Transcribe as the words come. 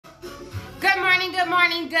Good morning, good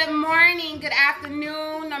morning, good morning, good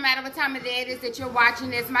afternoon, no matter what time of day it is that you're watching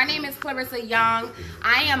this. My name is Clarissa Young.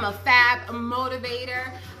 I am a fab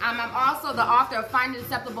motivator. I'm also the author of Find the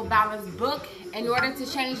Acceptable Balance book. In order to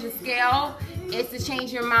change the scale, is to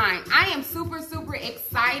change your mind. I am super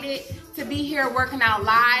excited to be here working out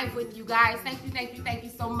live with you guys. Thank you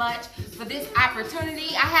so much for this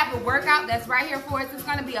opportunity. I have a workout that's right here for us. It's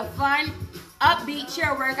going to be a fun, upbeat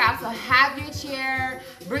chair workout. So have your chair,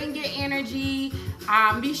 bring your energy.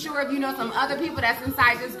 Be sure if you know some other people that's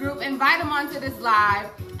inside this group, invite them onto this live,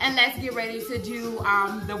 and let's get ready to do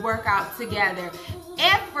the workout together.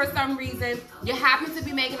 If for some reason you happen to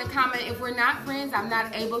be making a comment, if we're not friends, I'm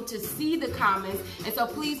not able to see the comments, and so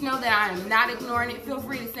please know that I am not ignoring it. Feel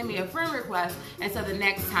free to send me a friend request, and so the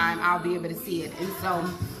next time I'll be able to see it. And so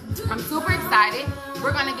I'm super excited.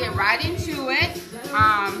 We're gonna get right into it.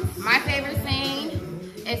 My favorite thing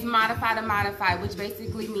is modify to modify, which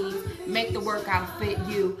basically means make the workout fit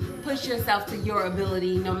you. Push yourself to your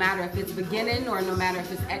ability, no matter if it's beginning or no matter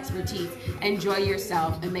if it's expertise. Enjoy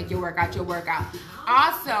yourself and make your workout your workout.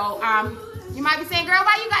 Also, you might be saying, girl,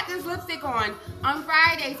 why you got this lipstick on? On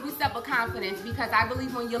Fridays, we step with confidence, because I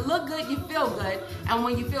believe when you look good, you feel good. And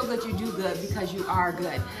when you feel good, you do good, because you are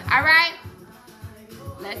good. All right?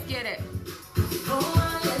 Let's get it.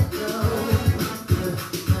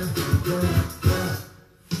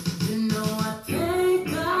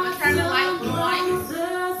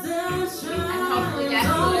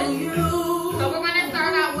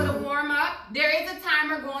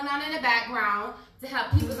 Going on in the background to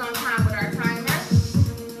help keep us on time with our timer.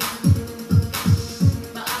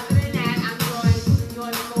 But other than that, I'm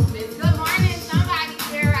doing the movements. Good morning, somebody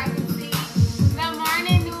there I can see. Good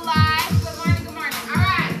morning, new live. Good morning. All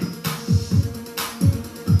right.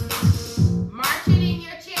 March it in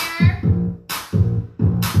your chair.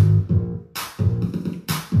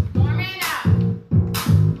 Warming up.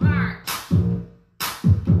 March.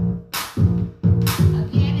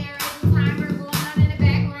 Again, there is a timer going on in the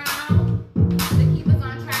background to keep us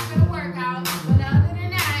on track for the workout. But other than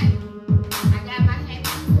that, I got my handy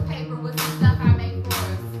piece of paper with some stuff I made for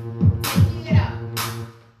us. Take it up.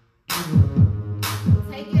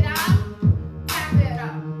 Take it up. Tap it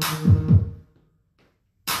up.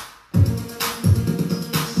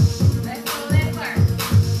 Let's go, let's work.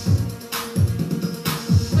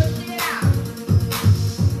 Push it out.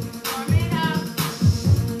 Warm it up.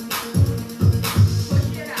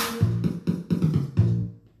 Push it up.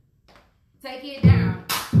 Take it down.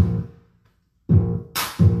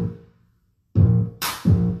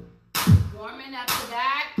 Warming up the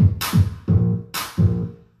back.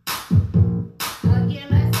 Again,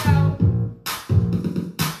 let's go.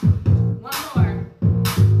 One more.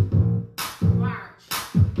 March.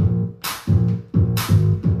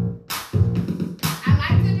 I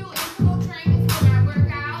like to do interval trainings for my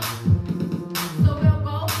workout. So we'll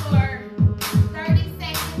go for 30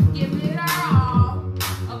 seconds, give it our all.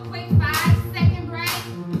 A quick 5-second break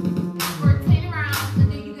for 10 rounds, and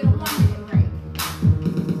then you get a 1-minute break.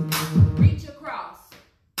 Reach across.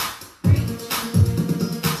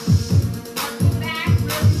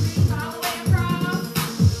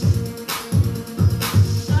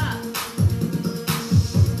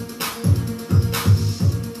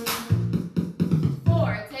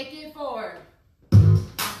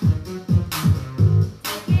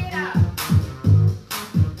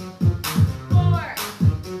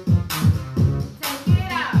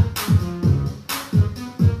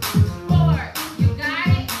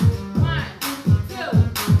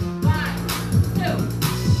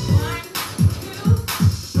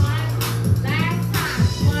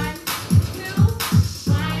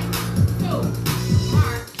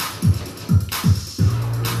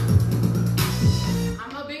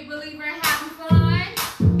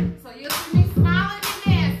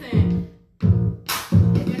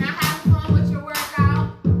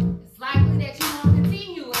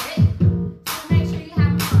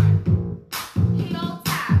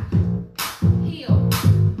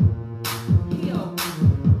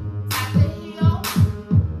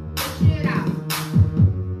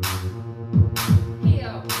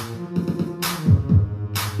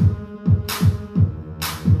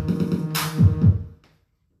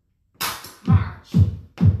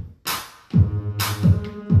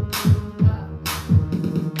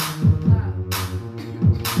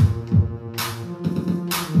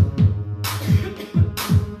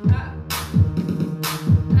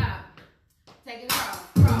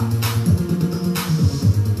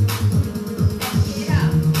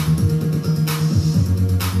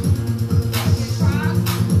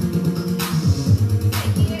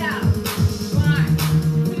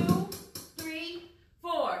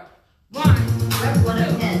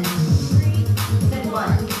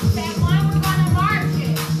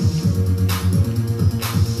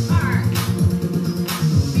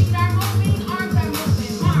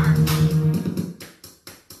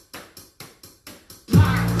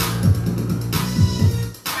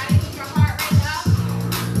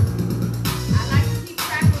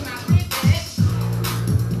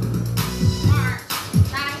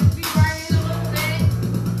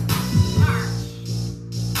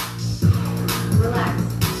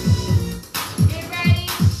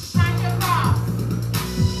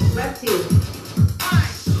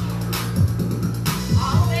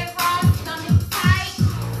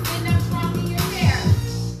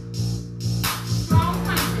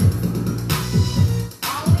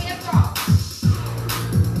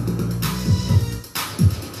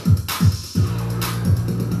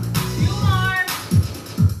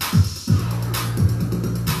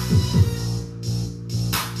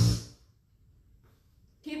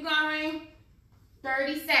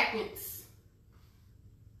 30 seconds.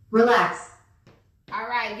 Relax. All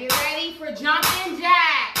right, get ready for jumping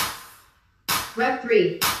jacks. Rep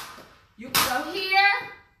 3. You can go here.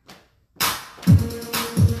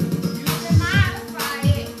 You can modify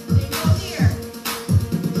it. Then go here.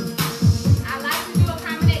 I like to do a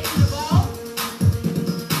combination of both.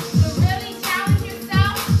 To really challenge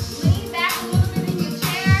yourself, lean back a little bit in your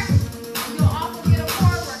chair, and you'll also get a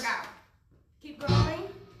core workout. Keep going.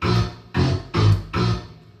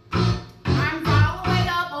 Arms all the way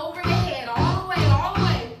up over the head, all the way, all the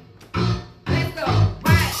way. Let's go.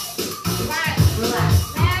 Right, right. Relax.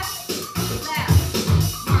 Left, left.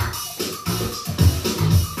 Mark.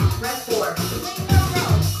 Rep 4. Swing the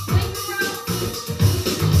rope. Swing the rope.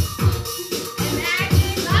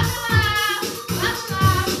 Imagine, level up, level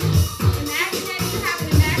up. Imagine that you have an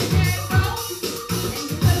imaginary rope and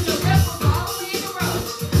you put your ripples all the way in the rope.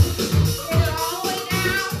 Get it all the way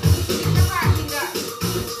down. Get your heartbeat up.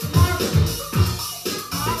 More ripples.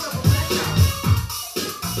 Small ripples. Let's go.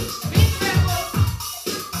 Big ripples.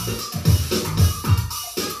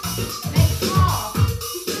 Make it small.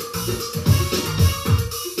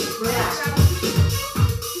 Relax.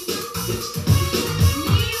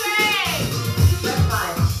 Knee raise. Rep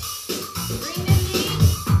 5. Bring the knee.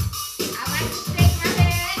 I like to shake my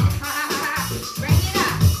head. Bring it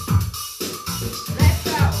up. Let's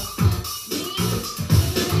go. Knee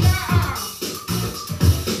to your arm.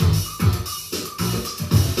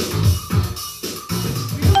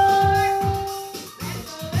 Few more. Let's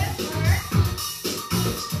go. Let's work.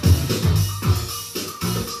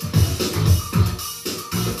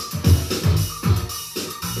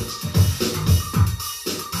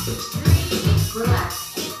 Breathe. Relax.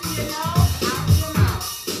 In through your nose, out through your mouth.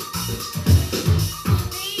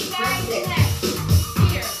 Feet back to neck.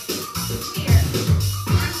 Here. Here.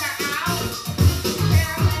 Arms are out.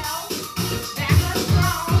 Parallel. Back up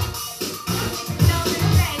strong. Don't hit yourself in the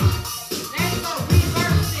face. Let's go.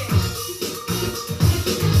 Reverse it.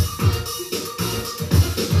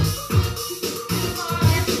 Two more.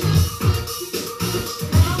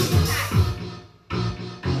 Strong and tight.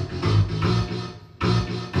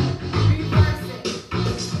 Reverse it.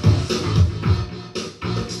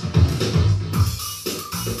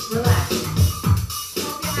 Relax.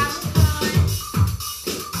 Hope you're having fun.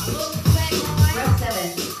 A little sweat going. Rep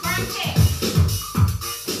 7. Front kick.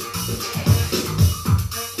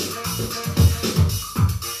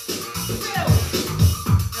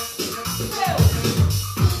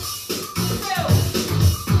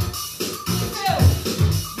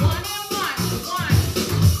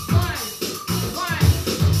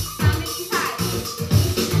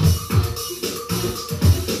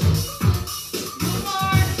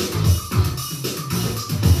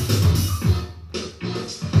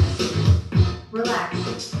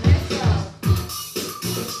 Relax. Let's go.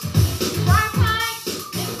 Front punch.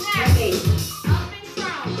 It's Rep next. 8. Up and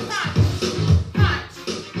strong. Punch. Punch.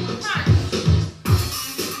 Punch.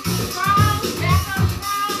 Strong. Back up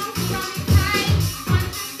strong. Strong and tight.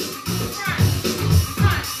 Punch. Front.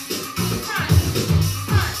 Punch. Punch.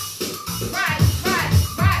 Punch. Right. Right.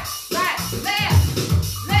 Right. Right. Left. Left.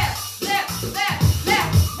 Left. Left.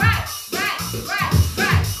 Left. Right. Right. Right.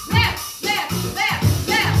 Right. Left. Left. Left.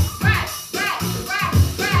 Left. Right. Right. Right.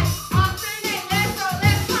 Right. Alternate. Let's go.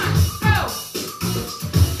 Left punch. Go.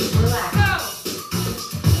 Relax. Go.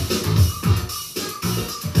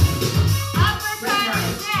 Uppercut Right.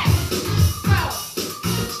 is next. Go.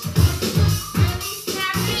 Really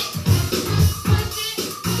snap it. Push it.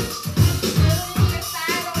 Feel it in your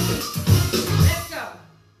side obliques. Let's go.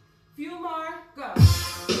 Few more. Go.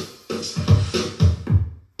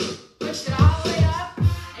 Push it all the way up.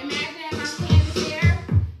 Imagine that my hand is there.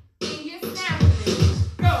 And you're snapping it.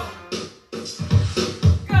 Go.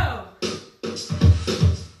 Go.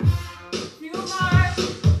 Few more.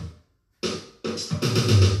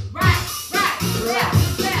 Right, right,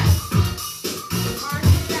 left, left.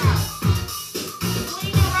 March it out.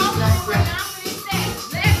 Swing the rope Left, over right. and out for the set.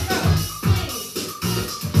 Let's go. Swing.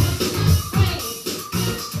 Swing.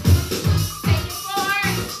 Take it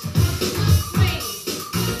forward. Swing.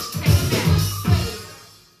 Take it back. Swing.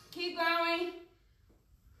 Keep going.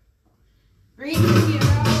 Breathe into your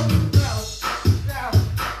nose. Go. Go.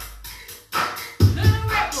 Little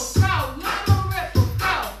ripples. Go. Little ripples.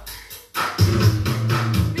 Go.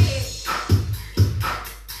 Big.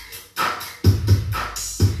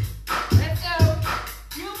 Let's go.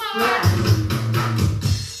 Few more. Relax.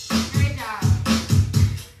 Great job.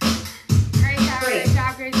 Great job. Great. Great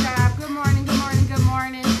job. Great job. Good morning. Good morning. Good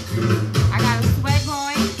morning. I got a sweat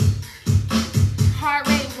going. Heart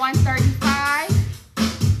rate 135.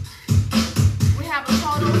 We have a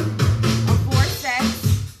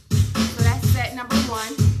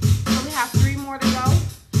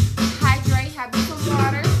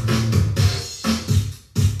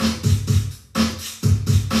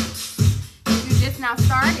now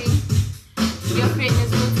starting your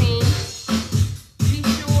fitness routine, be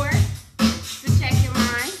sure to check your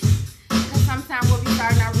mind, because sometimes we'll be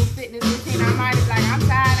starting our fitness routine. Our mind is like, I'm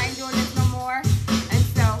tired, I ain't doing this no more. And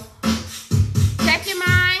so, check your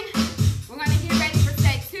mind. We're going to get ready for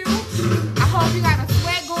set 2. I hope you got a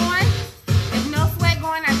sweat going. If no sweat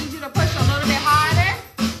going, I need you to push a little bit harder.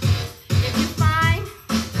 If you find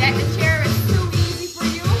that the chair is too easy for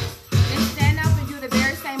you, then stand up and do the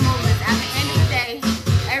very same movements. At the end of the day,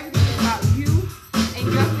 everything is about you and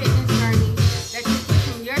your fitness journey, that you're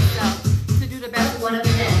pushing yourself to do the best. One of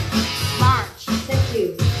 10. March. Set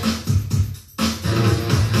 2.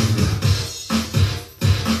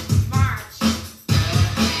 March.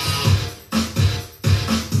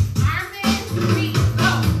 Arms in, feet,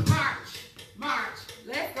 go. March. March.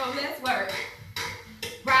 Let's go, let's work.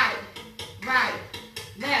 Right, right,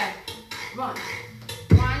 left. 1,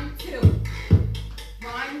 1, 2.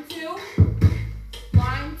 1, 2.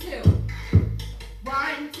 1, 2.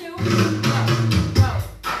 1, 2. Go, go,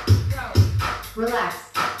 go. Relax.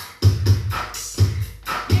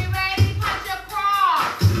 Get ready, punch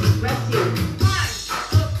across. Rep 2. Punch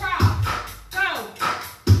across. Go.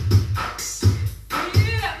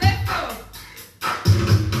 Yeah, let's go.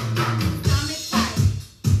 Stomach tight.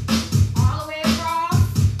 All the way across.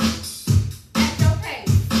 At your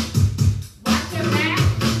pace. Watch your back.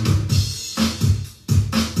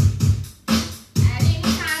 At any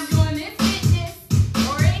time doing this fitness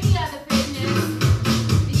or any other fitness,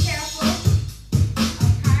 be careful.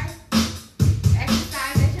 Okay?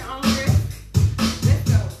 Exercise at your own risk. Let's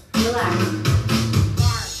go. Relax.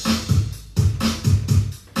 March.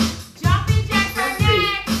 Jumping jacks are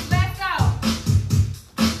next. Let's go.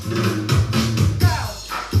 Go.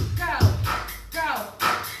 Go. Go.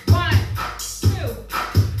 1, 2.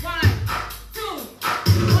 1, 2.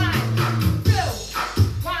 1, 2. 1, 2.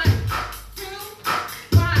 1,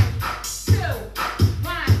 2.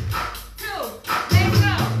 1, 2. Let's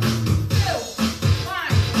go. 2.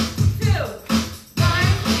 1, 2. 1,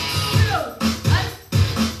 2.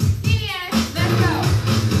 Again. Let's go.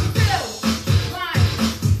 2. 1,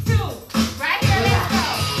 2. Right here. Let's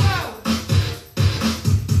go.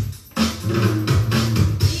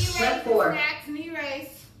 Knee Rep raise, 4. snacks, knee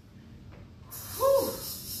raise. Whew.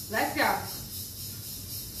 Let's go.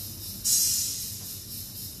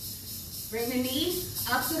 Bring the knee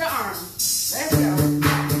up to the arm. Let's go.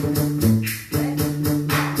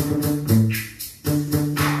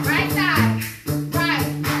 Right side. Right.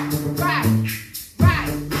 Right. Right.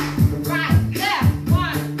 Right. Left.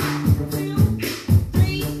 1, 2,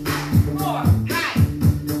 3, 4. Right.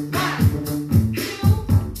 1, 2,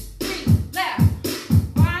 3. Left.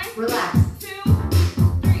 1, Relax. 2,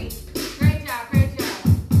 3. Great job. Great job.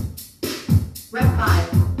 Rep 5.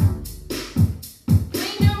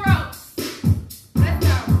 Clean your ropes. Let's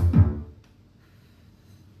go.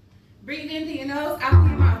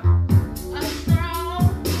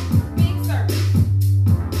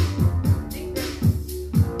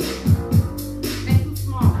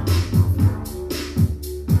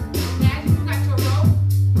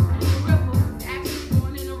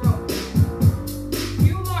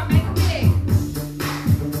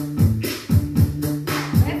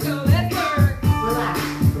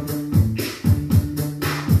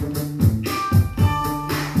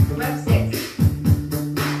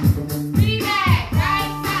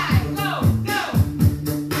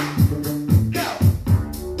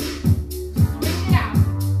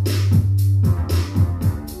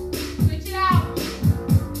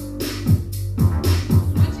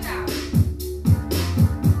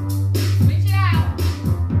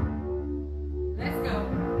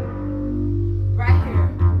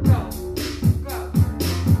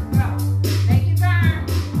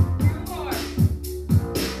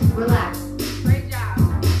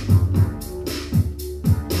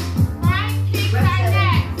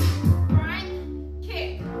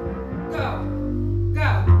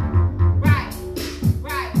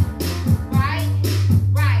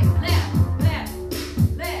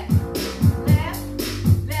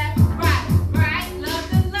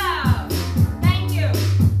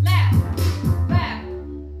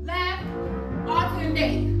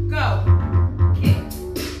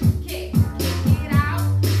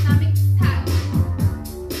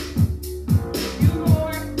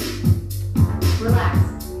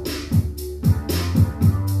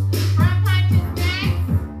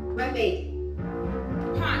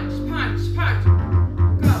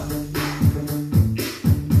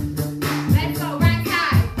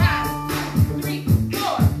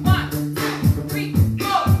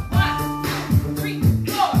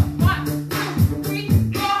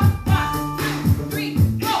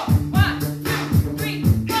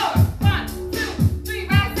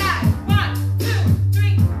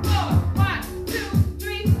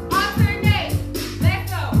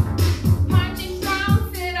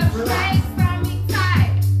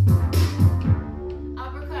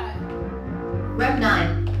 Rep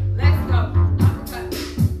 9. Let's go. Uppercut.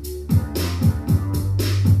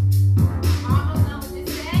 Almost done with this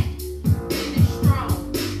set. Finish strong.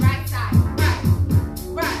 Right side. Right.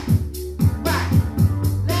 Right. Right.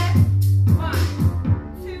 Left. 1,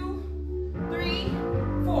 2, 3,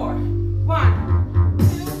 4. 1,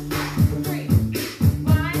 2, 3.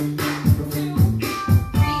 1, 2,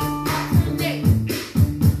 3. Alternate.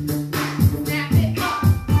 Snap it up.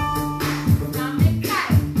 Stomach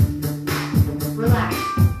tight. Relax.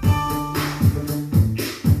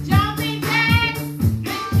 Jumping jacks.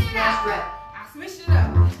 Finish it Last up. rep. I switched it up.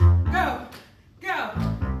 Go, go,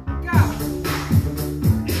 go.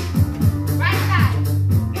 Right side.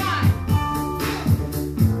 1,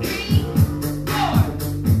 2, 3, 4.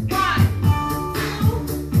 1, 2,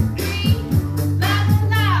 3.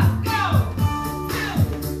 Level up. Go. 2,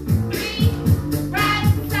 3. Right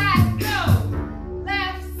side. Go.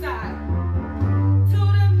 Left side. To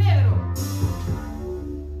the middle.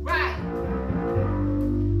 Right.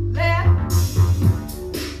 Left.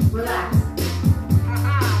 Relax.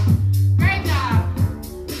 Great job.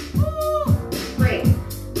 Woo. Break.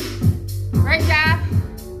 Great job.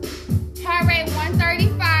 Heart rate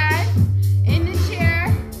 135. In the chair.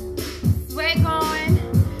 Sweat going.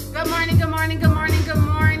 Good morning, good morning, good morning, good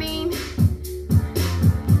morning.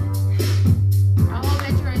 I hope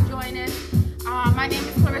that you're enjoying this. My name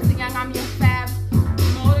is Clarissa Young. I'm your Fab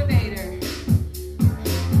Motivator.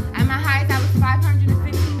 At my highest, I was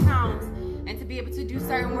 515 pounds. And to be able to do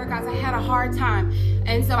certain workouts, I had a hard time.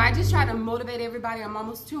 And so I just try to motivate everybody. I'm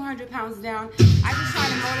almost 200 pounds down. I just try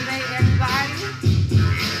to motivate everybody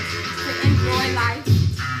to enjoy life.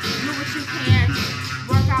 Do what you can.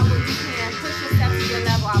 Work out what you can. Push yourself to your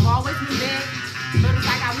level. I've always been big, but it's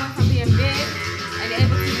like I went from being big and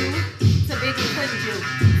able to do to big and couldn't do.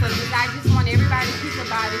 So I just want everybody to keep your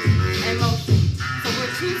body in motion. So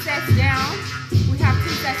we're 2 sets down. We have 2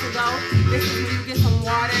 sets to go. This is when you get some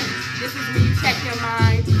water. This is when you check your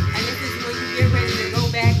mind. And this is when you get ready to go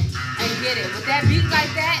back and get it. With that beat like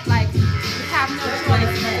that, like, you have no choice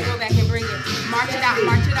to go back and bring it. March it out,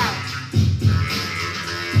 march it out.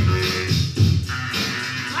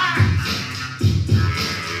 March.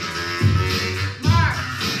 March.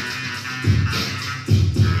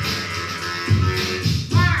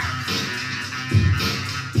 March.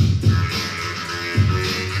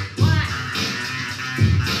 1.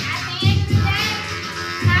 At the end of the day,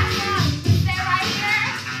 have fun. You can stay right here.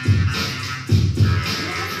 You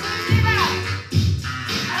can switch it up.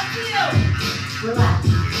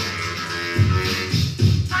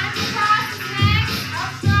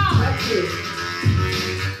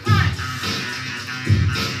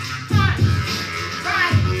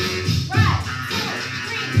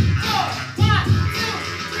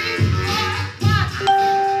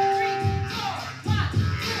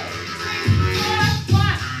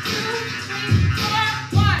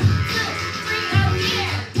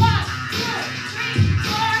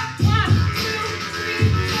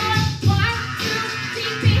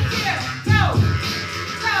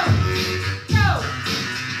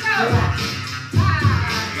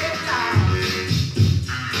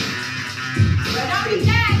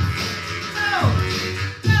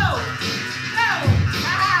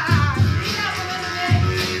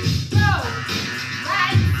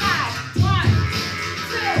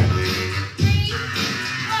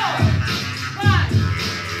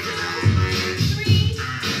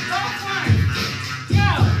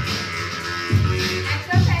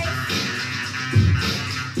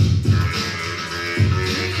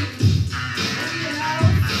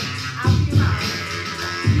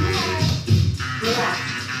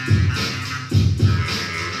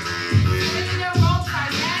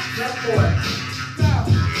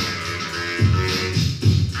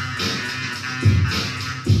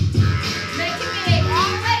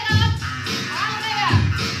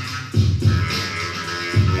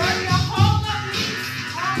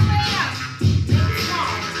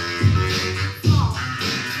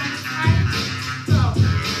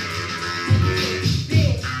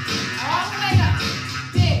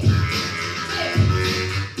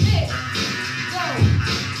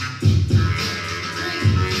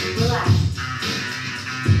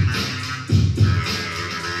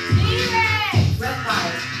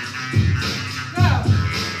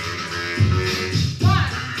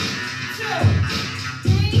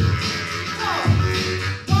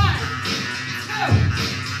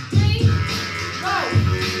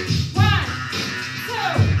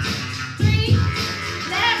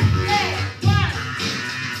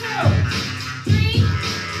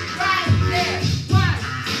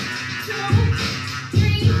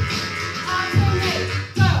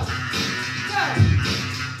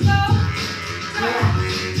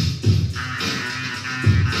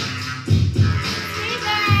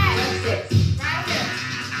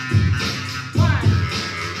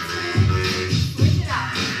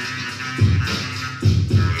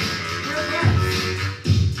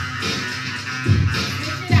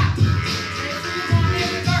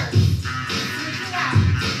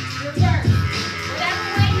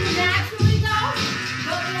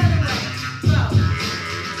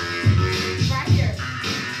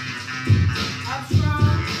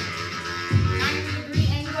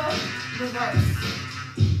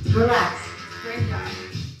 Relax. Great job.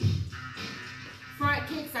 Front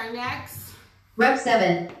kicks are next. Rep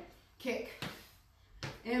 7. Kick.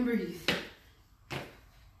 And breathe.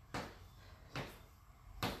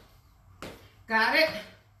 Got it?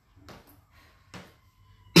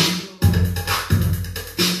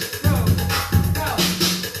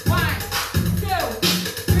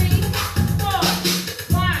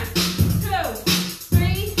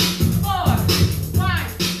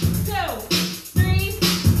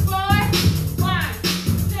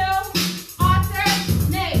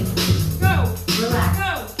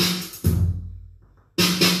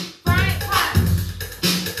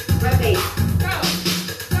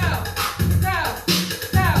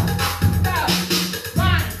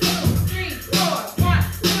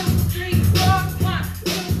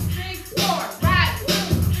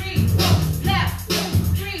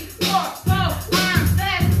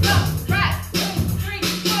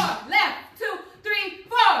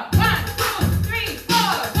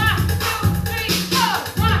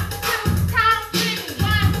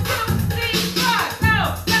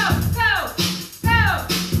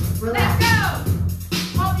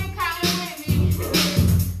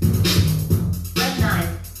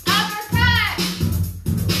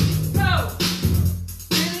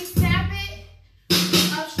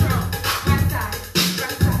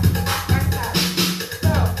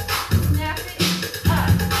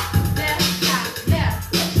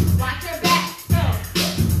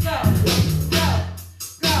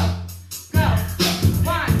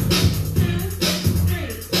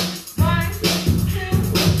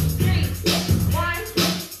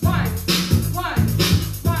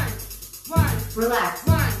 Relax.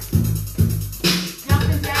 One.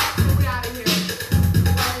 Jumping jack, so we out of here.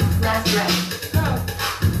 Last rep. Go,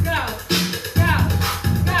 go, go,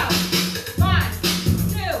 go. 1,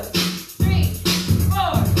 2, 3,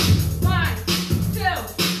 4. 1, 2,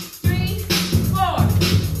 3, 4.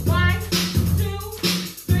 1, 2,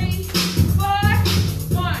 3, 4.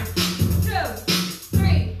 1, 2,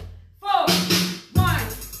 3, 4. 1,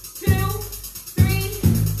 2, 3,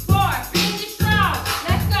 4. Finish it strong.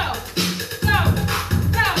 Let's go. Go,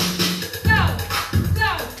 go, go,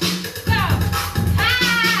 go, go.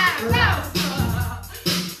 Ah, go.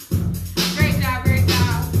 Great job, great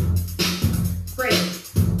job. Break.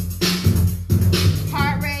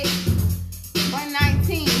 Heart rate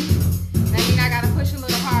 119. That means I gotta push a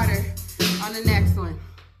little harder on the next one.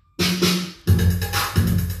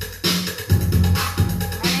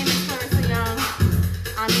 My name is Clarissa Young.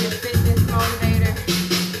 I'm your fitness motivator.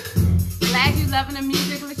 Glad you loving the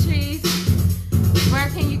music, Latrice. Where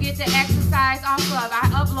can you get the exercise off of? I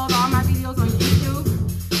upload all my videos on YouTube,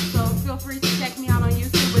 so feel free to check me out on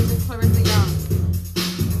YouTube, which is Clarissa Young.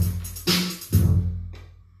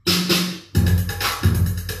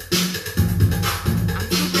 I'm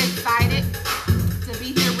super excited to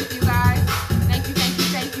be here with you guys.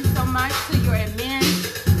 Thank you so much to your admins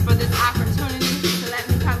for this opportunity to let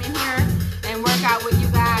me come in here and work out with you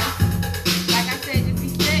guys. Like I said, just be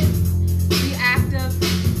fit, be active,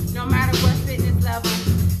 no matter what fitness level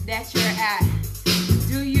that you're at.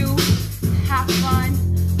 Do you have fun?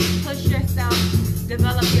 Push yourself,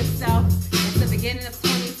 develop yourself. It's the beginning of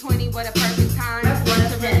 2020. What a perfect time Rep 1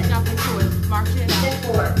 of to really 10. jump into it. March it out. Step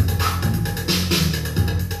 4.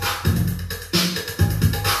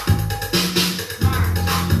 March.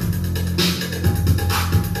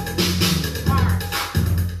 March.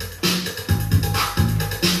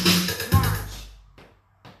 March.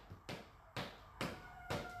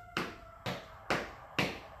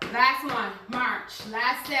 Last one. March.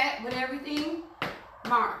 Last set with everything.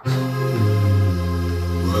 March.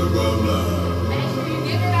 Right about now, Make sure you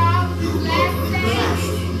get it off. you're Last about to set.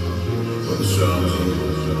 for the sound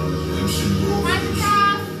of MC Punch Rollins.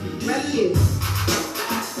 across. Rep 2.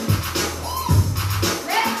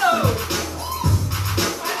 Let's go.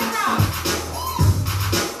 Punch across.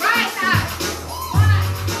 Right side. 1,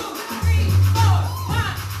 2, 3, 4.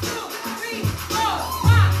 1, 2, 3, 4.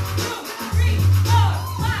 1, 2, 3, 4.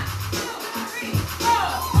 1, 2, 3,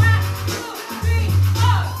 4. 1, 2, 3,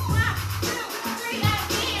 4. 1, 2,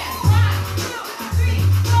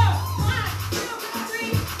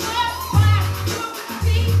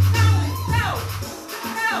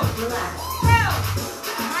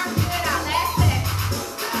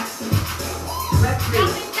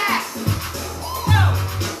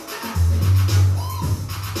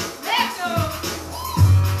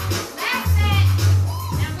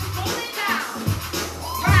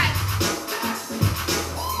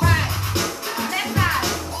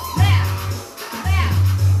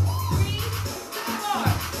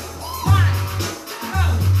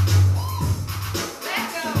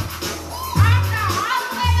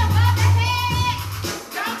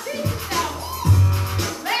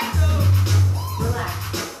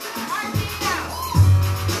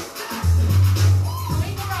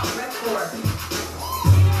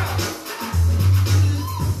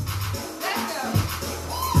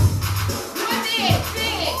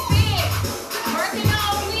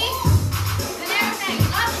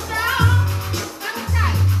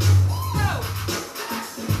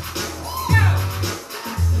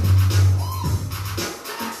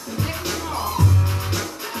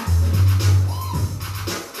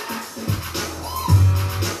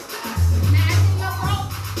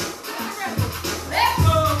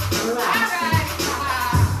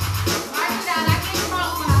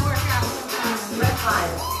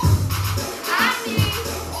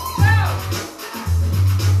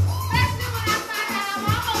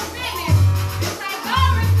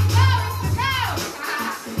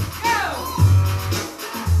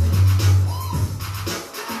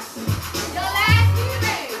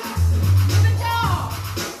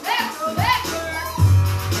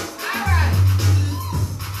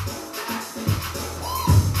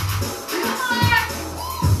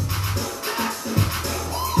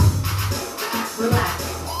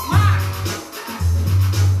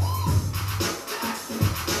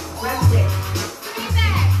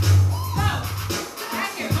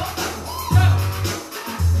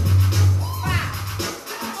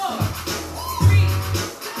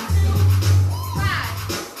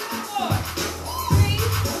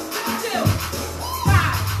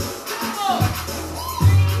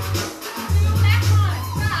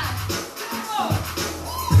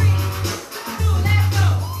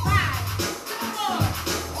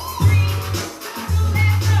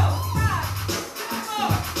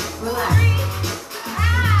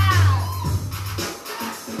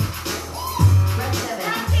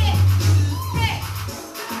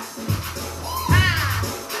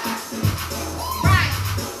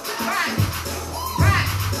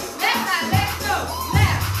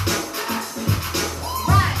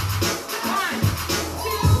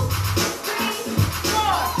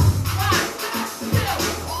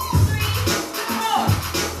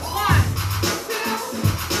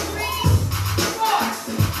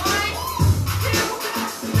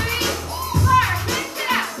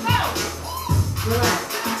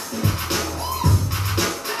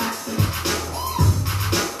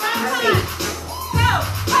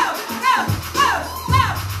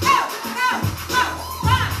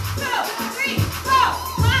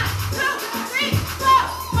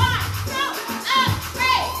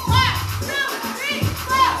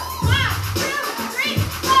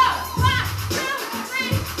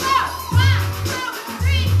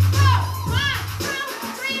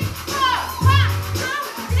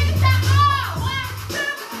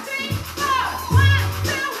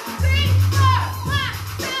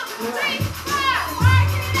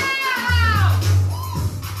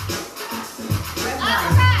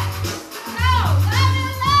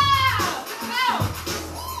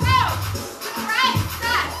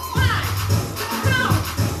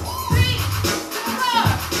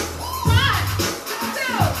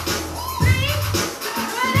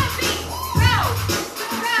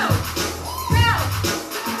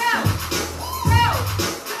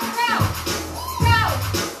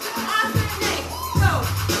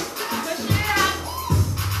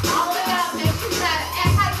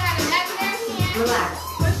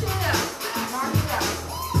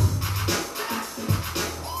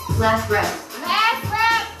 last rep. Last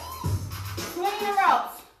rep. Swing the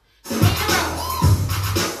ropes. Swing the ropes.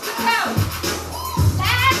 Go.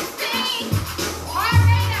 Last thing. Heart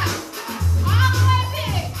rate up. All the way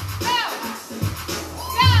big. Go.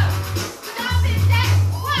 Go. Jump in that.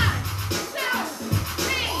 1, 2,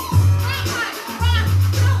 3. One,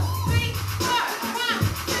 2, 3, 4. 1,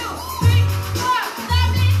 2, 3, 4.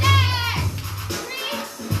 Jump in that. 3,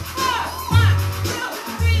 4. 1, 2,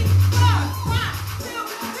 3, 4. 1, 2,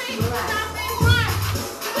 3. Relax. Jump in. 1,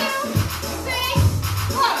 2, 3,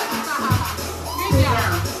 4. Good Cool job.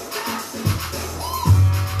 down.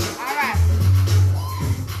 All right.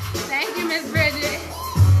 Thank you, Miss Bridget.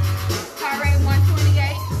 Heart rate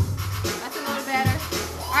 128. That's a little better.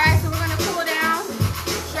 All right, so we're gonna cool down,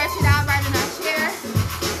 stretch it out right in our chair,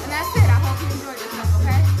 and that's it. I hope you enjoyed yourself.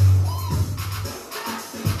 Okay.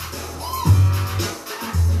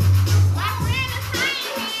 My friend is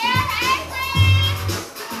Tiny here. Hey, friend.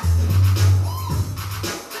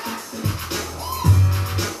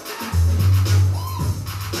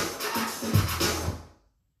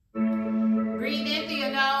 Breathe in through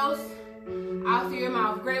your nose, out through your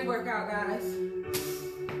mouth. Great workout, guys.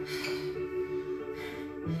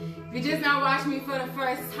 If you just now watched me for the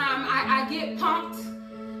first time, I get pumped.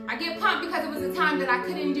 I get pumped because it was a time that I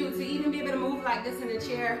couldn't do. To even be able to move like this in the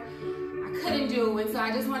chair, I couldn't do. And so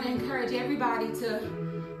I just want to encourage everybody to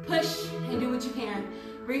push and do what you can.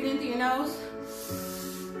 Breathe in through your nose.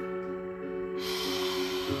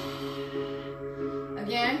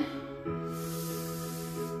 Again.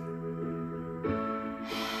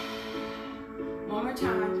 One more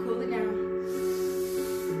time, cool it down.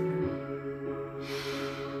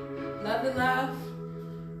 Love the love.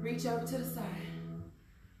 Reach over to the side.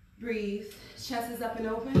 Breathe. Chest is up and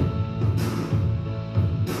open.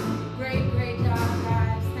 Great, great job,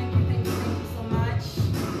 guys. Thank you so much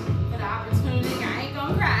for the opportunity. I ain't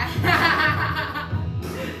gonna cry.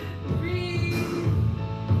 Breathe.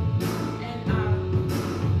 And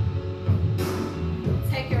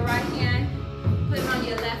take your right hand, put it on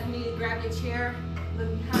your left knee, grab your chair, look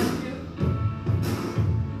behind you.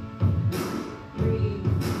 Breathe.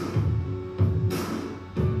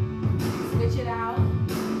 Switch it out.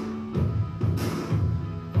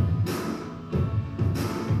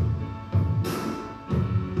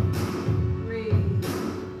 Breathe.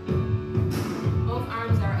 Both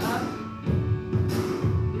arms are up.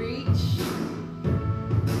 Reach.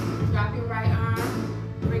 Drop your right arm.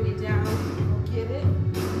 Bring it down. Get it.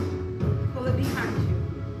 Pull it behind you.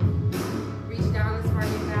 Reach down as far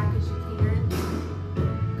your back as you can.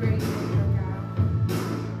 Great workout.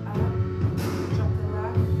 Up. Drop the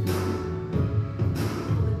left.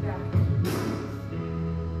 Pull it back.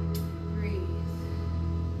 Breathe.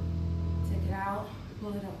 Take it out.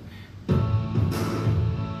 Pull it over.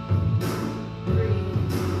 Breathe.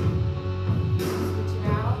 Switch it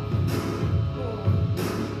out. Pull.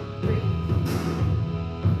 Breathe.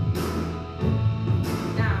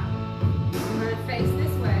 Now, you're going to face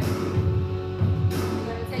this way. You're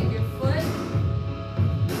going to take your foot,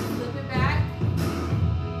 flip it back,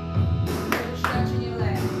 put a stretch in your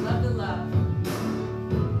leg. Love the love.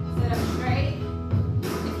 Sit up straight.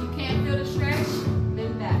 If you can't feel the stretch,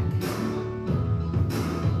 bend back.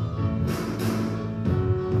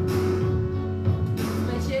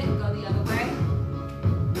 Switch it, go the other way.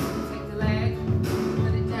 Take the leg,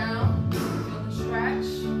 put it down, feel the stretch.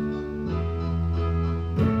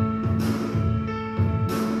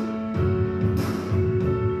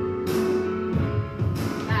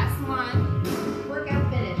 Last one. Workout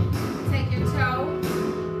finished. Take your toe,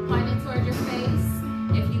 point it towards your face.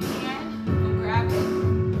 If you can, go grab it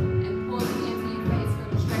and pull it into your face for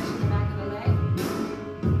the stretch in the back of the leg.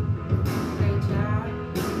 Great job.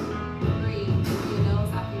 Breathe in through your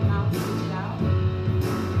nose, out your mouth, switch it out.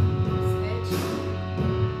 Switch.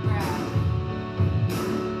 Grab.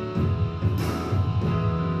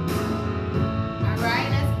 All right,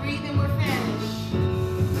 let's breathe and we're finished.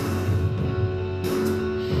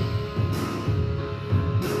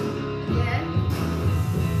 Again.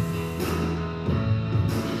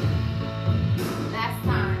 Last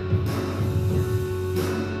time.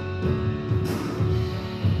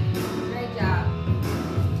 Great job.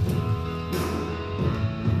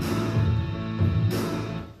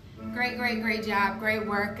 Great job. Great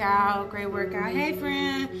workout. Hey,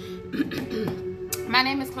 friend. My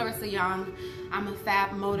name is Clarissa Young. I'm a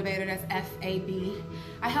FAB motivator, that's F-A-B.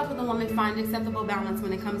 I help with a woman find acceptable balance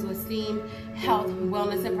when it comes to esteem, health,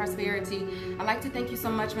 wellness, and prosperity. I'd like to thank you so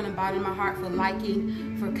much from the bottom of my heart for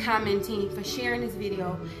liking, for commenting, for sharing this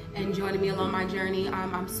video, and joining me along my journey.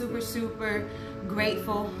 I'm super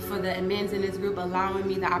grateful for the admins in this group allowing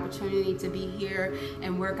me the opportunity to be here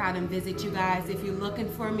and work out and visit you guys. If you're looking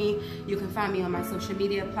for me, you can find me on my social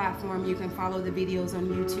media platform. You can follow the videos on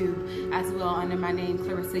YouTube as well under my name,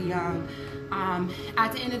 Clarissa Young.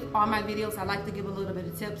 At the end of all my videos, I like to give a little bit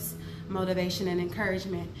of tips, motivation, and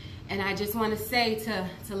encouragement. And I just want to say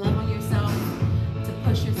to love on yourself, to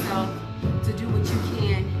push yourself, to do what you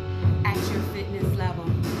can at your fitness level.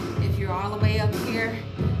 If you're all the way up here,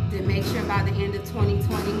 then make sure by the end of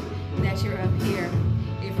 2020 that you're up here.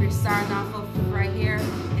 If you're starting off of right here,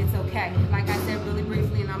 it's okay. Like I said really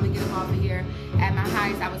briefly, and I'm gonna get up off of here, at my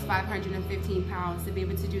highest I was 515 pounds. To be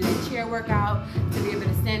able to do that chair workout, to be able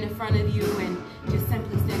to stand in front of you and just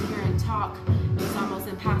simply stand here and talk, it was almost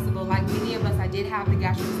impossible. Like many of us, I did have the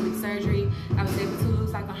gastric sleeve surgery. I was able to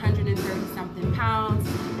lose like 130 something pounds.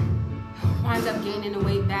 Wound up gaining the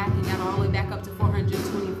weight back and got all the way back up to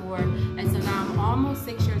 424. And so now I'm almost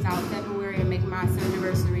 6 years out. February and make my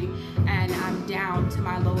surgery, and I'm down to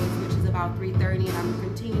my lowest, which is about 330. And I'm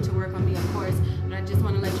continuing to work on me, of course. But I just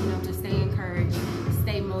want to let you know to stay encouraged,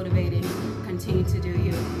 stay motivated, continue to do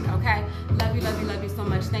you. Okay? Love you, love you, love you so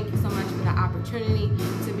much. Thank you so much for the opportunity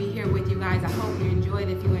to be here with you guys. I hope you enjoyed.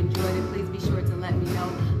 If you enjoyed it, please be sure to let me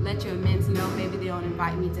know. Let your admins know. Maybe they'll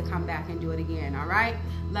invite me to come back and do it again. All right?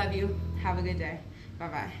 Love you. Have a good day.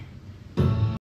 Bye-bye.